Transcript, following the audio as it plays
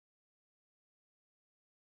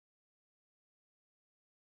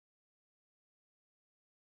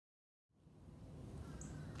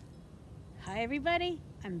Hi everybody,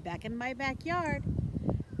 I'm back in my backyard.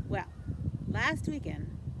 Well, last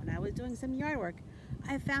weekend when I was doing some yard work,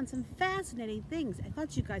 I found some fascinating things. I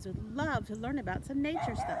thought you guys would love to learn about some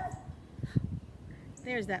nature stuff.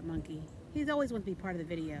 There's that monkey. He's always wanted to be part of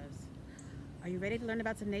the videos. Are you ready to learn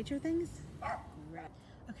about some nature things? Great.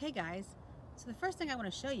 Okay guys, so the first thing I want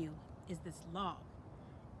to show you is this log.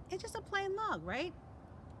 It's just a plain log, right?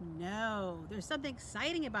 No, there's something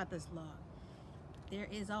exciting about this log. There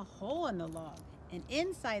is a hole in the log, and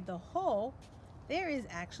inside the hole there is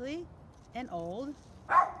actually an old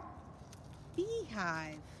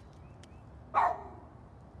beehive.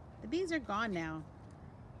 The bees are gone now,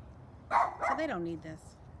 so they don't need this.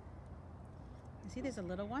 You see there's a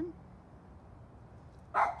little one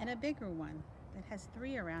and a bigger one that has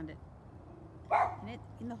 3 around it. And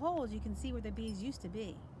in the holes you can see where the bees used to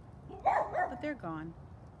be, but they're gone.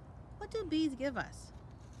 What do bees give us?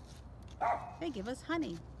 They give us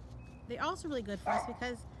honey. They're also really good for us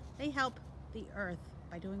because they help the earth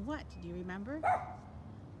by doing what? Do you remember?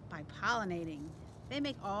 By pollinating. They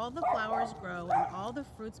make all the flowers grow and all the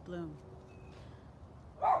fruits bloom.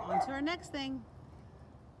 On to our next thing.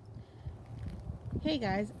 Hey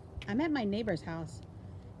guys, I'm at my neighbor's house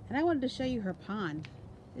and I wanted to show you her pond.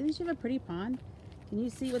 Doesn't she have a pretty pond? Can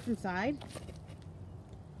you see what's inside?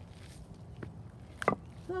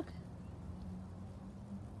 Look.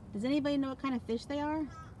 Does anybody know what kind of fish they are?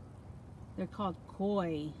 They're called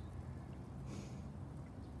koi.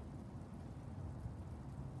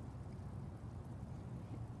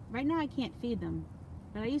 Right now I can't feed them,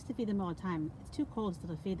 but I used to feed them all the time. It's too cold still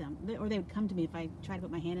to feed them. Or they would come to me if I tried to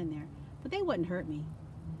put my hand in there. But they wouldn't hurt me.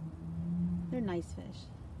 They're nice fish.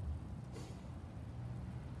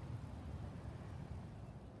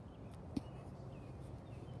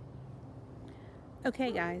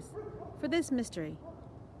 Okay guys, for this mystery,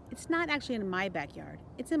 it's not actually in my backyard,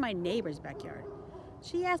 it's in my neighbor's backyard.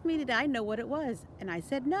 She asked me did I know what it was, and I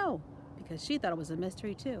said no, because she thought it was a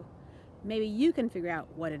mystery too. Maybe you can figure out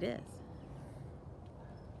what it is.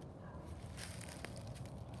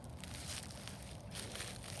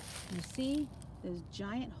 You see those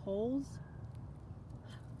giant holes?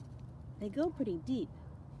 They go pretty deep.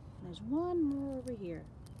 There's one more over here,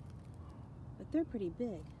 but they're pretty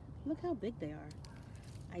big. Look how big they are.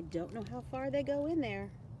 I don't know how far they go in there,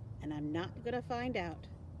 and I'm not gonna find out.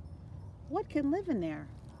 What can live in there?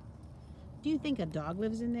 Do you think a dog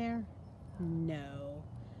lives in there? No.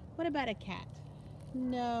 What about a cat?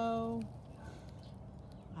 No.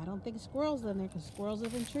 I don't think squirrels live in there because squirrels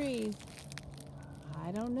live in trees.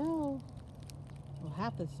 I don't know. We'll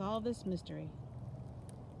have to solve this mystery.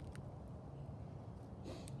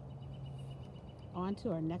 On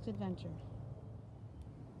to our next adventure.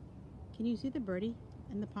 Can you see the birdie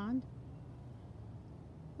in the pond?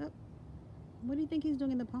 Oh, what do you think he's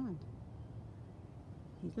doing in the pond?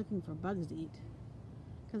 He's looking for bugs to eat,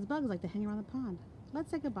 because bugs like to hang around the pond.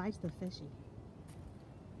 Let's say goodbye to the fishy.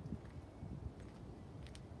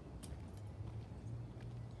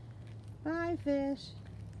 Bye, fish.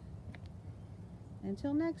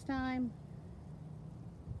 Until next time.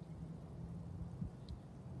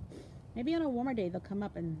 Maybe on a warmer day they'll come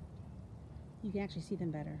up and you can actually see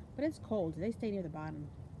them better. But it's cold, so they stay near the bottom.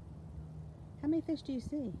 How many fish do you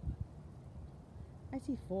see? I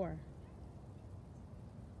see 4.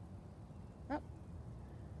 Oh.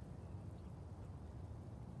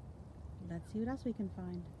 Let's see what else we can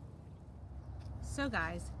find. So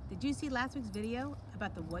guys, did you see last week's video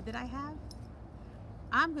about the wood that I have?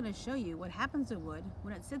 I'm going to show you what happens to wood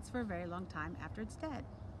when it sits for a very long time after it's dead.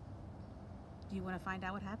 Do you want to find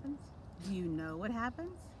out what happens? Do you know what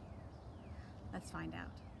happens? Let's find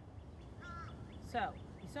out. So,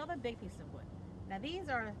 you saw the big piece of wood. Now these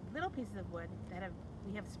are little pieces of wood that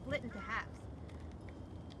we have split into halves.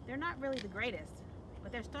 They're not really the greatest,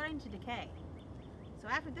 but they're starting to decay. So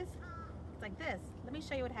after this, it's like this. Let me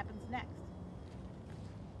show you what happens next.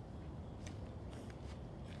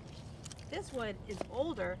 This wood is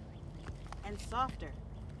older and softer.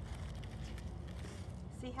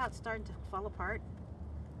 See how it's starting to fall apart?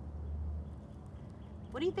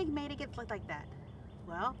 What do you think made it get like that?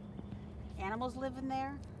 Well, animals live in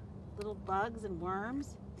there, little bugs and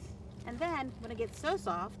worms. And then when it gets so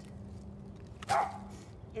soft,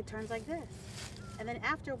 it turns like this. And then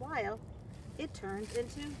after a while, it turns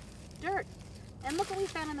into dirt. And look what we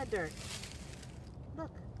found in the dirt.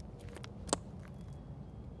 Look.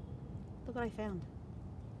 Look what I found.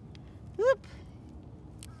 Whoop!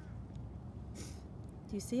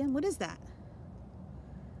 Do you see him? What is that?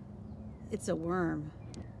 It's a worm.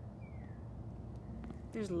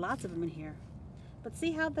 There's lots of them in here. But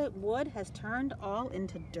see how the wood has turned all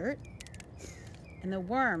into dirt? And the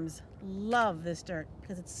worms love this dirt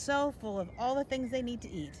because it's so full of all the things they need to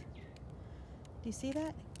eat. Do you see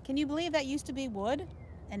that? Can you believe that used to be wood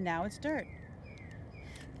and now it's dirt?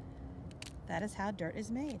 That is how dirt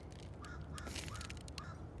is made.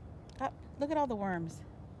 Oh, look at all the worms.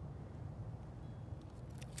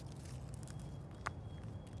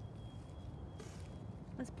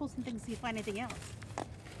 Let's pull some things, see if we find anything else.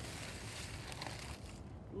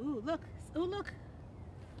 Ooh, look. Ooh, look.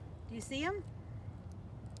 Do you see them?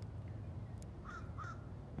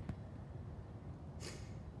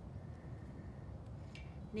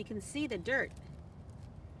 And you can see the dirt.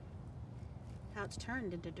 How it's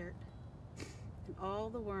turned into dirt. And all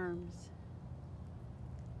the worms.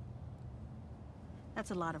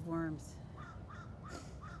 That's a lot of worms.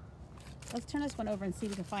 Let's turn this one over and see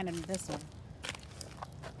if we can find any of this one.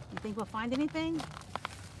 You think we'll find anything?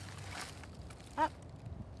 Up.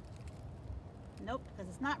 Nope, because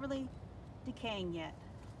it's not really decaying yet.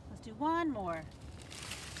 Let's do one more.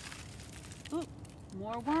 Ooh,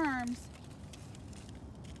 more worms.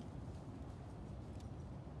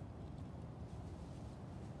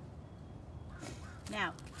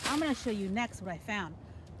 Now, I'm going to show you next what I found,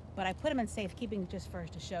 but I put them in safekeeping just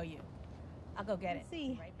first to show you. I'll go get it. Let's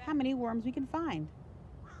see how many worms we can find.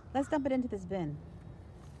 Let's dump it into this bin.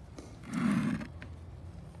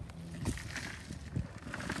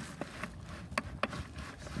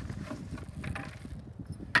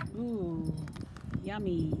 Ooh,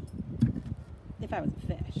 yummy. If I was a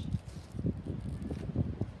fish.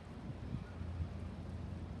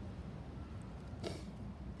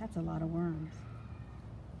 That's a lot of worms.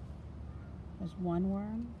 There's one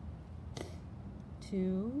worm,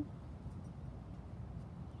 2,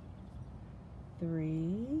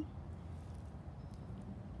 3,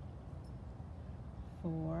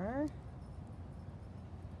 4,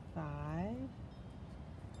 5,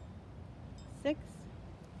 6,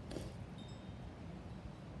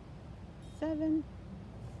 7.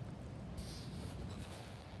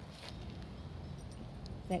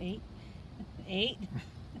 Is that 8? 8.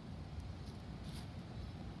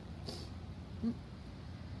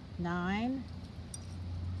 9,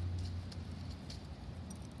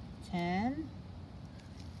 10.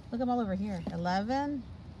 Look, them all over here. 11,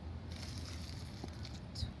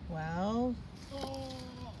 12.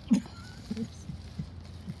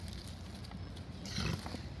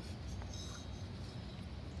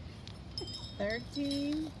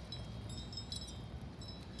 13,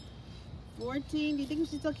 14. Do you think we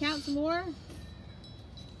should still count some more?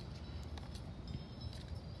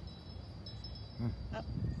 Oh,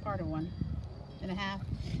 part of 1.5.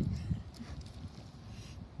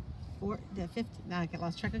 4, 15. Now I get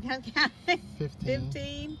lost track of counting.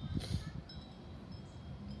 15.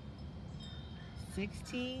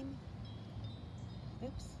 16.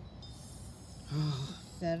 Oops.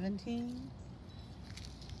 17.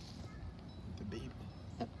 The baby.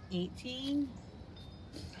 18.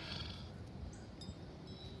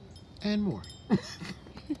 And more.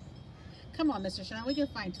 Come on, Mr. Sean, we can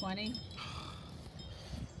find 20.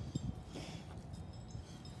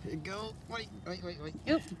 Here you go. Wait.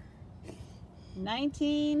 Oop.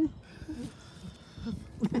 19.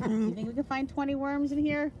 You think we can find 20 worms in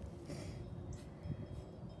here?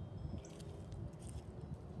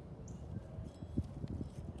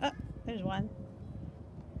 Oh, there's one.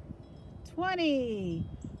 20.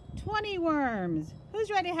 20 worms. Who's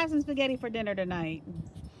ready to have some spaghetti for dinner tonight?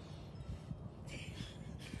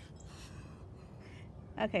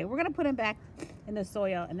 Okay, we're gonna put them back in the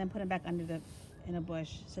soil and then put them back in a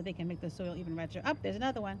bush so they can make the soil even richer. Oh, there's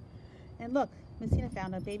another one. And look, Ms. Tina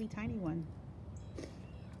found a baby tiny one.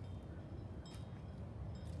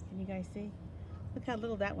 Can you guys see? Look how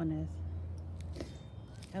little that one is.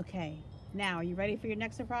 Okay, now are you ready for your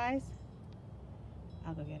next surprise?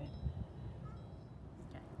 I'll go get it.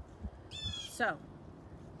 Okay. So,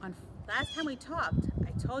 last time we talked,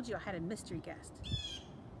 I told you I had a mystery guest.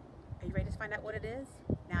 Are you ready to find out what it is?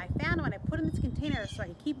 Now I found them and I put them in this container so I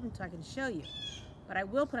can keep them so I can show you. But I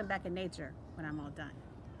will put them back in nature when I'm all done.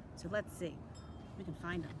 So let's see if we can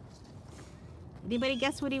find him. Anybody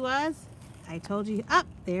guess what he was? I told you. Oh,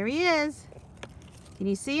 there he is. Can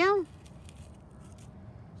you see him?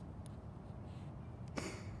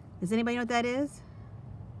 Does anybody know what that is?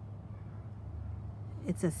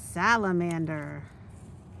 It's a salamander.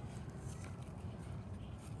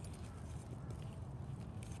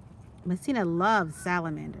 Ms.Tina loves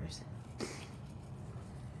salamanders.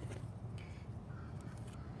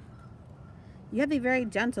 You have to be very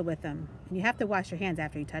gentle with them, and you have to wash your hands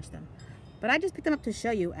after you touch them. But I just picked him up to show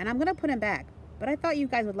you, and I'm going to put him back. But I thought you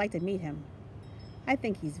guys would like to meet him. I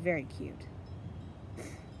think he's very cute.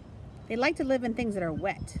 They like to live in things that are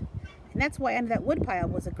wet. And that's why under that woodpile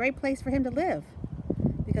was a great place for him to live.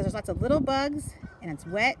 Because there's lots of little bugs, and it's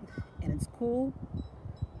wet, and it's cool.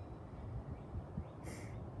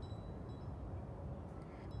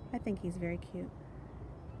 I think he's very cute.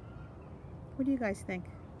 What do you guys think?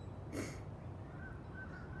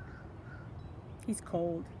 He's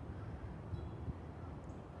cold.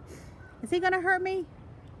 Is he gonna hurt me?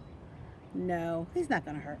 No, he's not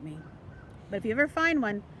gonna hurt me. But if you ever find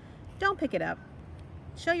one, don't pick it up.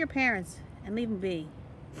 Show your parents and leave them be.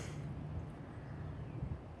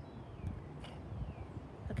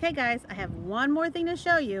 Okay guys, I have one more thing to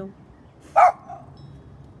show you.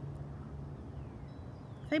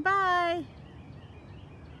 Say bye.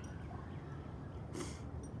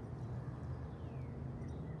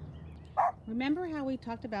 Remember how we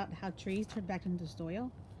talked about how trees turn back into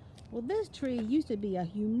soil? Well, this tree used to be a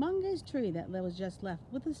humongous tree that was just left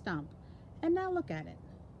with a stump. And now look at it.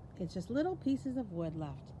 It's just little pieces of wood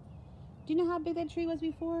left. Do you know how big that tree was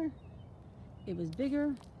before? It was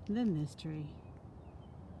bigger than this tree.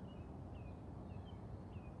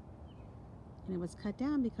 And it was cut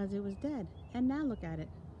down because it was dead. And now look at it.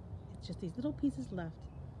 It's just these little pieces left.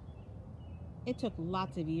 It took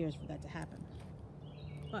lots of years for that to happen.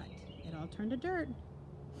 But it all turned to dirt.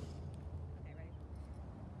 Okay, ready?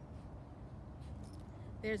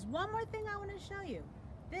 There's one more thing I want to show you.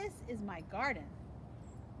 This is my garden.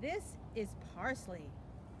 This is parsley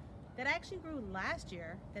that I actually grew last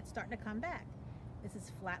year that's starting to come back. This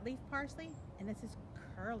is flat leaf parsley and this is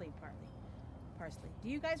curly parsley. Do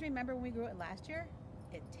you guys remember when we grew it last year?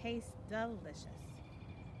 It tastes delicious.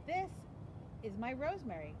 This is my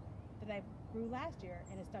rosemary that I grew last year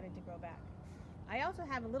and is starting to grow back. I also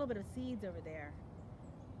have a little bit of seeds over there.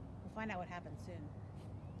 We'll find out what happens soon.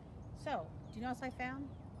 So, do you know what I found?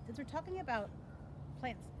 Since we're talking about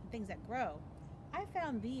plants and things that grow, I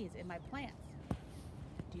found these in my plants.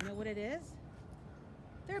 Do you know what it is?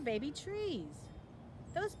 They're baby trees.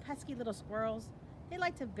 Those pesky little squirrels, they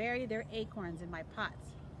like to bury their acorns in my pots.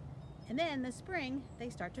 And then in the spring, they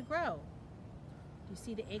start to grow. You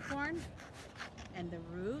see the acorn and the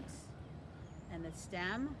roots and the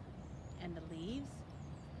stem and the leaves,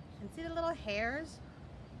 and see the little hairs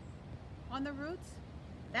on the roots?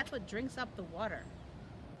 That's what drinks up the water.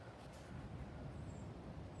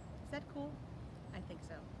 Is that cool? I think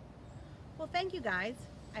so. Well, thank you guys.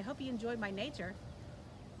 I hope you enjoyed my nature.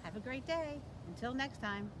 Have a great day. Until next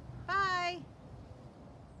time, bye.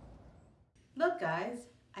 Look guys,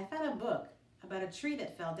 I found a book about a tree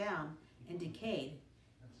that fell down and decayed,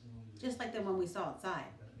 just like the one we saw outside.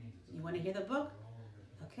 You want to hear the book?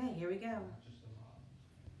 Okay, here we go.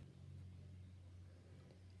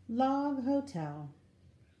 Log Hotel.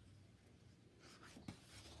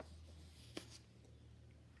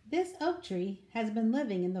 This oak tree has been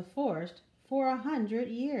living in the forest for 100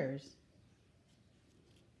 years.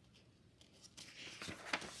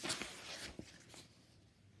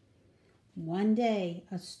 One day,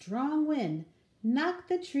 a strong wind knocked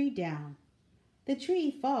the tree down. The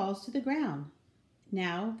tree falls to the ground.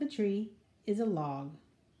 Now the tree is a log.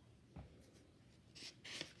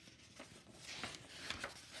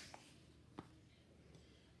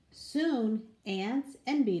 Soon, ants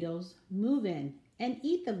and beetles move in and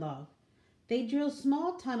eat the log. They drill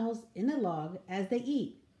small tunnels in the log as they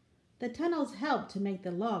eat. The tunnels help to make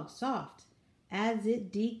the log soft as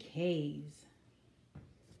it decays.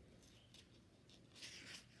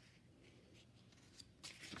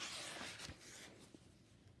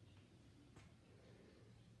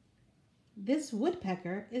 This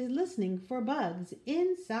woodpecker is listening for bugs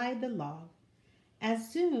inside the log.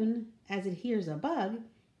 As soon as it hears a bug,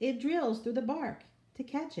 it drills through the bark to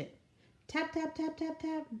catch it. Tap, tap, tap, tap,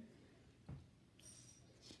 tap.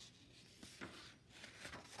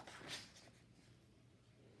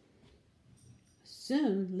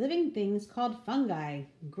 Soon, living things called fungi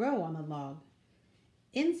grow on the log.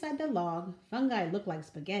 Inside the log, fungi look like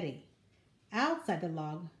spaghetti. Outside the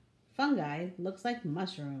log, fungi looks like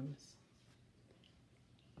mushrooms.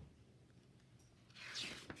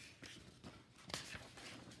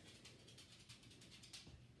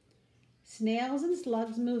 Snails and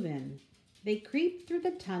slugs move in. They creep through the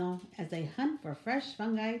tunnel as they hunt for fresh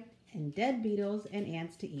fungi and dead beetles and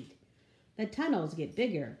ants to eat. The tunnels get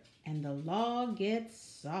bigger and the log gets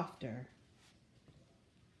softer.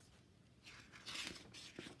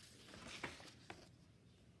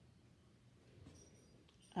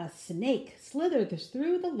 A snake slithers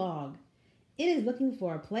through the log. It is looking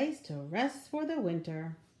for a place to rest for the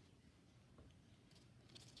winter.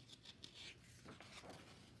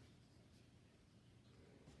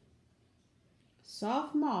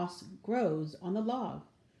 Soft moss grows on the log.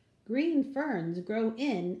 Green ferns grow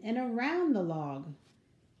in and around the log.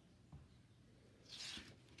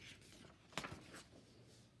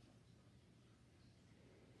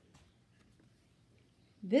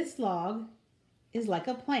 This log is like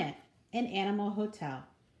a plant and animal hotel.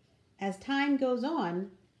 As time goes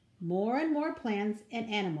on, more and more plants and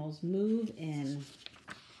animals move in.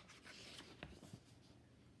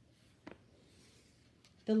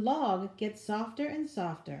 The log gets softer and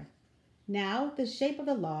softer. Now the shape of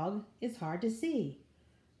the log is hard to see.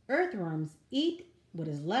 Earthworms eat what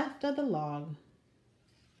is left of the log.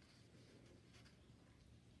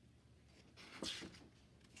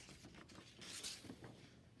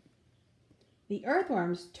 The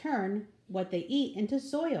earthworms turn what they eat into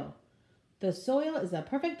soil. The soil is a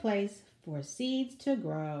perfect place for seeds to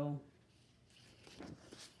grow.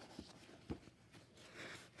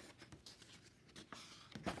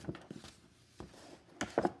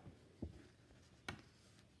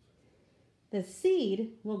 The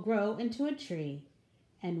seed will grow into a tree,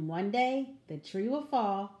 and one day the tree will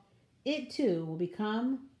fall. It too will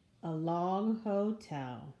become a log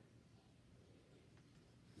hotel.